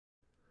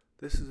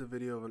This is a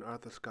video of an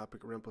arthroscopic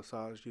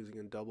remplissage using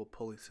a double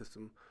pulley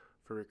system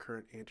for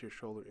recurrent anterior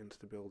shoulder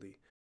instability.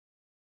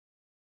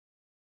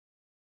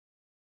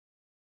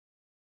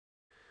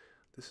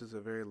 This is a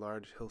very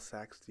large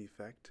Hill-Sachs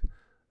defect.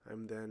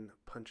 I'm then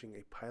punching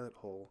a pilot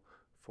hole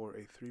for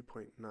a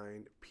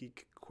 3.9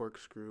 peak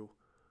corkscrew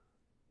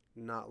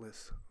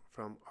knotless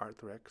from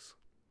Arthroscopic.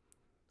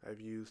 I've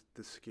used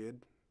the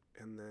skid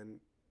and then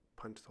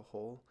punched the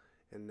hole,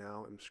 and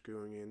now I'm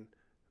screwing in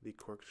the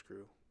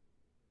corkscrew.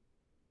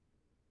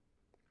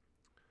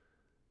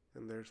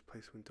 And there's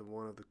placement of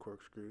one of the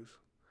corkscrews.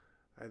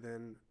 I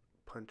then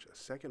punch a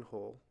second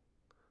hole,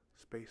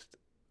 spaced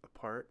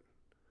apart,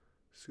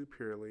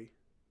 superiorly,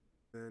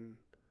 then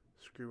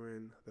screw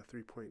in the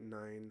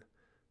 3.9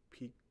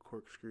 peak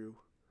corkscrew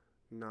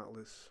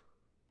knotless.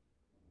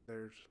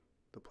 There's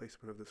the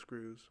placement of the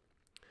screws.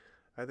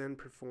 I then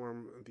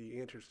perform the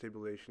anterior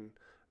stabilization,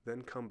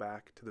 then come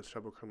back to the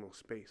subacromial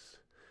space.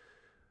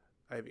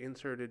 I've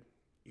inserted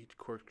each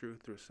corkscrew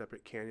through a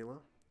separate cannula,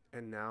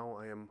 and now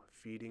I am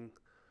feeding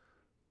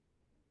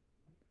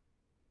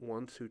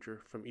one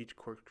suture from each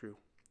corkscrew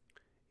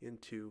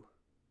into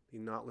the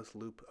knotless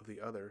loop of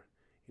the other,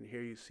 and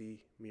here you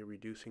see me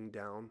reducing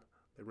down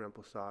the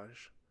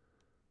remplissage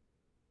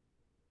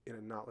in a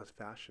knotless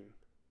fashion.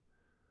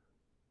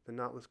 The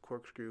knotless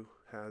corkscrew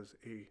has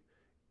a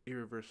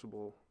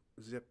irreversible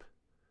zip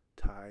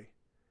tie,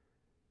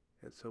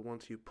 and so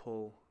once you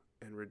pull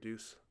and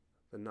reduce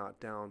the knot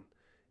down,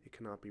 it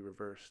cannot be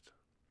reversed.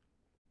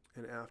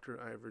 And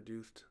after I've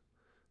reduced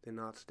the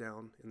knots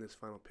down in this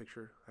final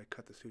picture, I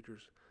cut the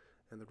sutures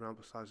and the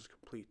remplissage is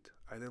complete.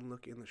 I then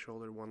look in the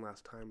shoulder one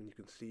last time, and you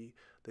can see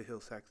the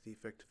Hill-Sachs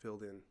defect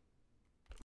filled in.